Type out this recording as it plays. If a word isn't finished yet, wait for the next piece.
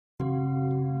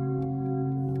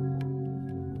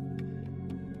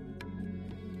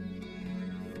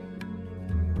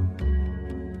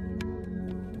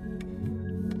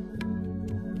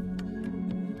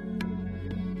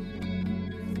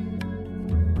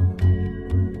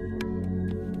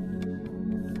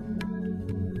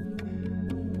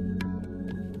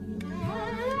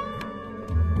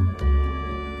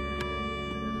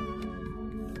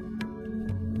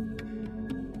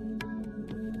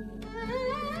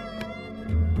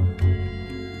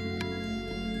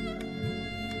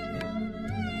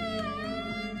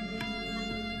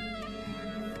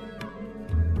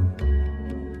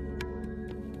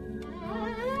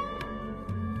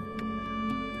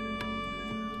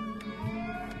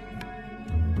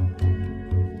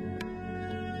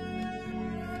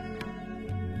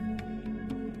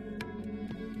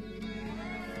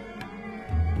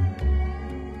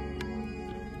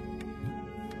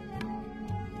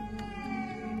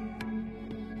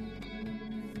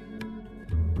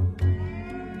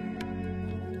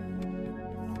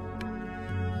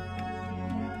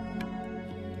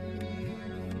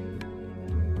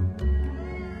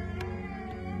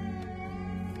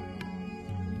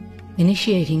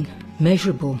Initiating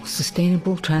measurable,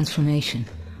 sustainable transformation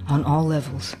on all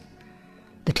levels,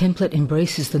 the template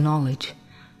embraces the knowledge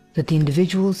that the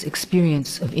individual's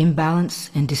experience of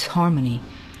imbalance and disharmony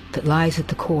that lies at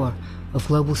the core of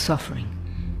global suffering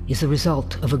is the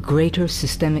result of a greater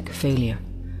systemic failure.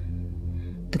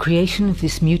 The creation of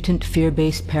this mutant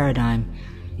fear-based paradigm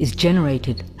is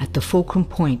generated at the fulcrum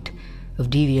point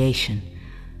of deviation,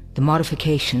 the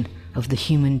modification of the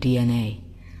human DNA,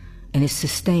 and is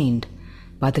sustained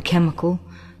by the chemical,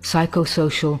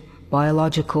 psychosocial,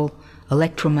 biological,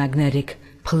 electromagnetic,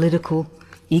 political,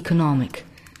 economic,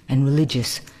 and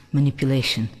religious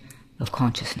manipulation of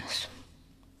consciousness.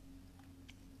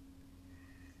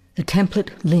 The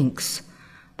template links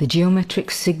the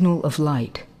geometric signal of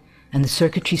light and the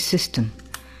circuitry system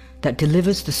that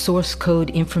delivers the source code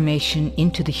information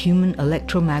into the human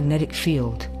electromagnetic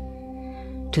field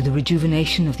to the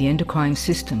rejuvenation of the endocrine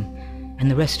system and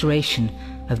the restoration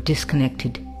of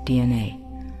disconnected DNA,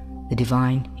 the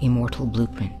divine immortal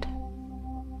blueprint.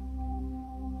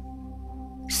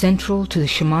 Central to the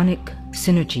shamanic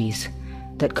synergies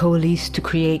that coalesce to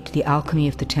create the alchemy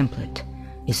of the template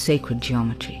is sacred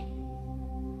geometry.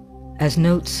 As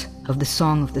notes of the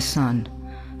Song of the Sun,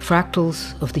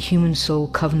 fractals of the human soul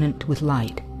covenant with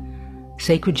light,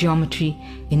 sacred geometry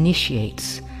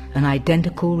initiates an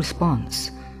identical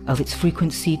response of its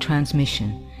frequency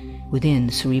transmission within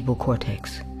the cerebral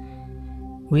cortex,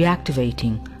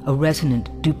 reactivating a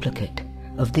resonant duplicate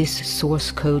of this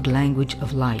source code language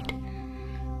of light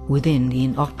within the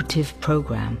inoperative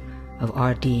program of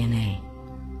our DNA.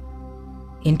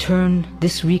 In turn,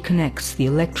 this reconnects the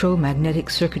electromagnetic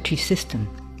circuitry system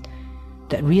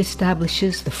that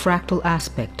reestablishes the fractal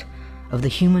aspect of the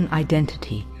human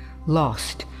identity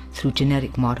lost through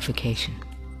genetic modification.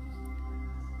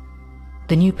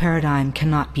 The new paradigm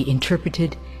cannot be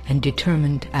interpreted and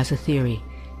determined as a theory,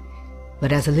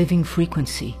 but as a living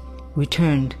frequency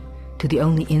returned to the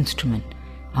only instrument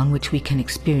on which we can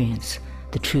experience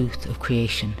the truth of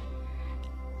creation,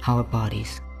 our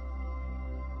bodies.